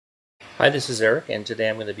Hi, this is Eric, and today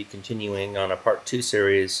I'm going to be continuing on a part 2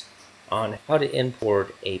 series on how to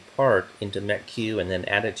import a part into Mech-Q and then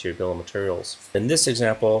add it to your bill of materials. In this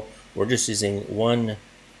example, we're just using one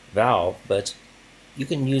valve, but you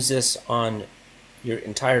can use this on your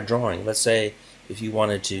entire drawing. Let's say if you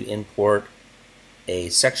wanted to import a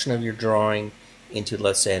section of your drawing into,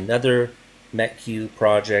 let's say, another Mech-Q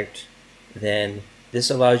project, then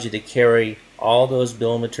this allows you to carry all those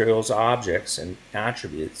bill of materials objects and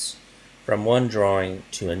attributes from one drawing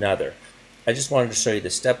to another. I just wanted to show you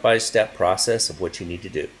the step-by-step process of what you need to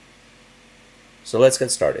do. So let's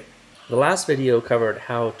get started. The last video covered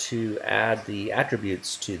how to add the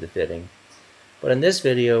attributes to the fitting, but in this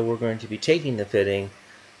video we're going to be taking the fitting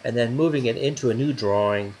and then moving it into a new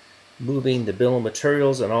drawing, moving the bill of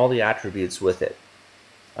materials and all the attributes with it.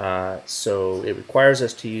 So it requires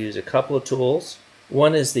us to use a couple of tools.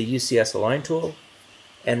 One is the Ucs Align Tool,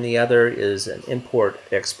 and the other is an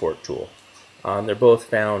import-export tool. They're both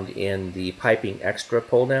found in the Piping Extra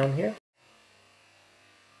pull down here.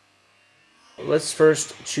 Let's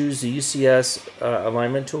first choose the UCS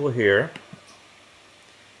alignment tool here.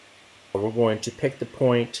 We're going to pick the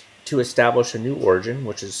point to establish a new origin,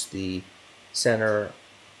 which is the center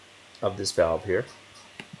of this valve here.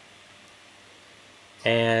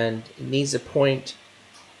 And it needs a point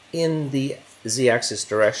in the z-axis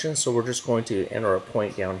direction, so we're just going to enter a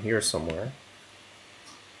point down here somewhere.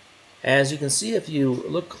 As you can see, if you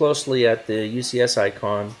look closely at the UCS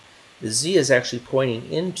icon, the Z is actually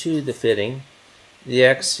pointing into the fitting, the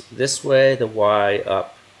X this way, the Y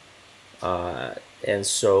up. And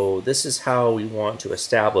so this is how we want to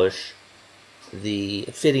establish the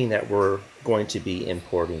fitting that we're going to be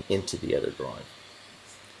importing into the other drawing.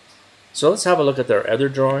 So let's have a look at our other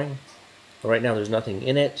drawing. Right now there's nothing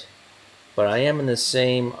in it, but I am in the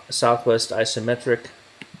same southwest isometric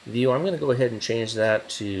view. I'm going to go ahead and change that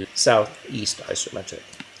to southeast isometric.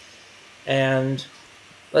 And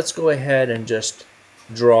let's go ahead and just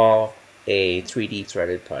draw a 3D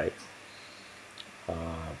threaded pipe.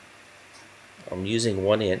 I'm using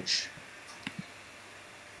 1 inch.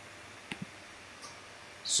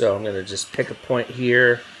 So I'm going to just pick a point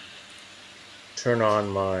here, turn on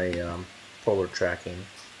my polar tracking,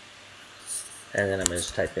 and then I'm going to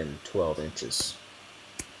just type in 12 inches.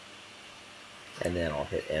 And then I'll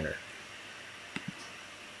hit enter.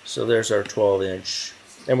 So there's our 12-inch,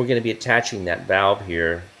 and we're going to be attaching that valve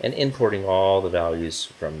here and importing all the values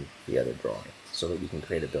from the other drawing so that we can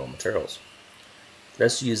create a bill of materials.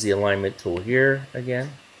 Let's use the alignment tool here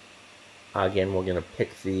again. Again, we're going to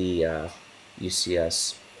pick the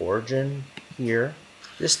UCS origin here.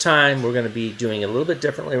 This time we're going to be doing it a little bit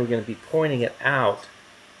differently. We're going to be pointing it out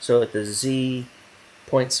so that the Z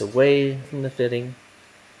points away from the fitting.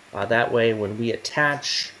 That way, when we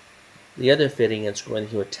attach the other fitting, it's going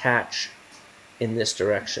to attach in this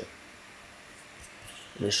direction.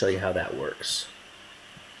 Let me show you how that works.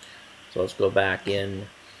 So let's go back in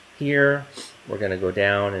here. We're going to go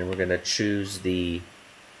down and we're going to choose the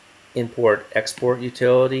import-export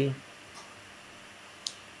utility.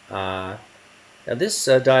 Now this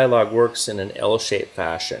dialog works in an L-shaped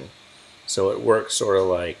fashion. So it works sort of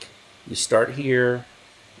like you start here,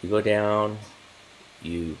 you go down,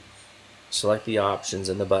 you select the options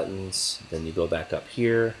and the buttons, then you go back up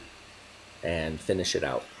here and finish it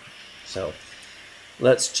out. So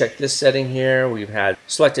let's check this setting here. We've had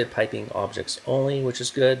selected piping objects only, which is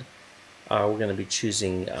good. We're going to be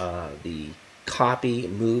choosing the copy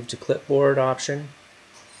move to clipboard option,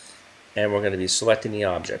 and we're going to be selecting the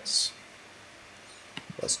objects.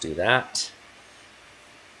 Let's do that.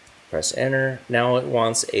 Press enter. Now it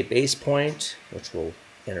wants a base point, which we'll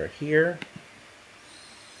enter here.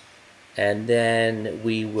 And then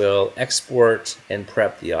we will export and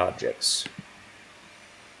prep the objects.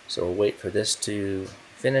 So we'll wait for this to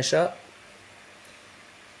finish up,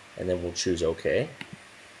 and then we'll choose OK.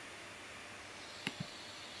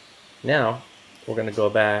 Now we're going to go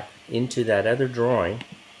back into that other drawing.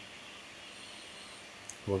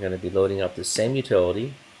 We're going to be loading up the same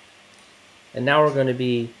utility, and now we're going to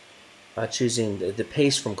be choosing the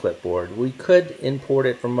paste from clipboard. We could import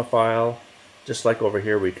it from a file. Just like over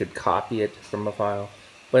here, we could copy it from a file.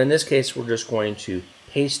 But in this case, we're just going to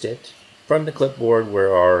paste it from the clipboard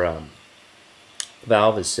where our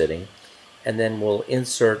valve is sitting, and then we'll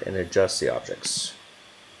insert and adjust the objects.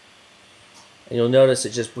 And you'll notice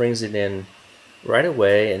it just brings it in right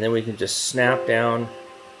away, and then we can just snap down, and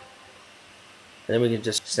then we can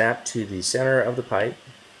just snap to the center of the pipe.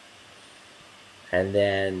 And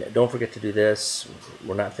then don't forget to do this.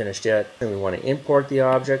 We're not finished yet. And we want to import the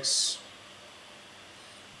objects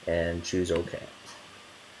and choose OK.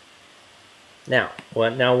 Now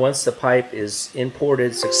once the pipe is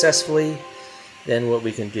imported successfully, then what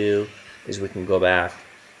we can do is we can go back,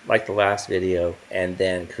 like the last video, and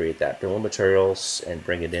then create that bill of materials and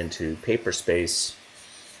bring it into paper space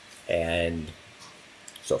and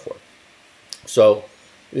so forth. So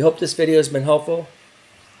we hope this video has been helpful.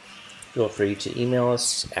 Feel free to email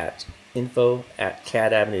us at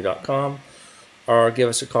info@cadavenue.com or give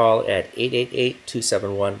us a call at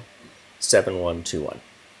 888-271-7121.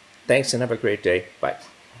 Thanks and have a great day. Bye.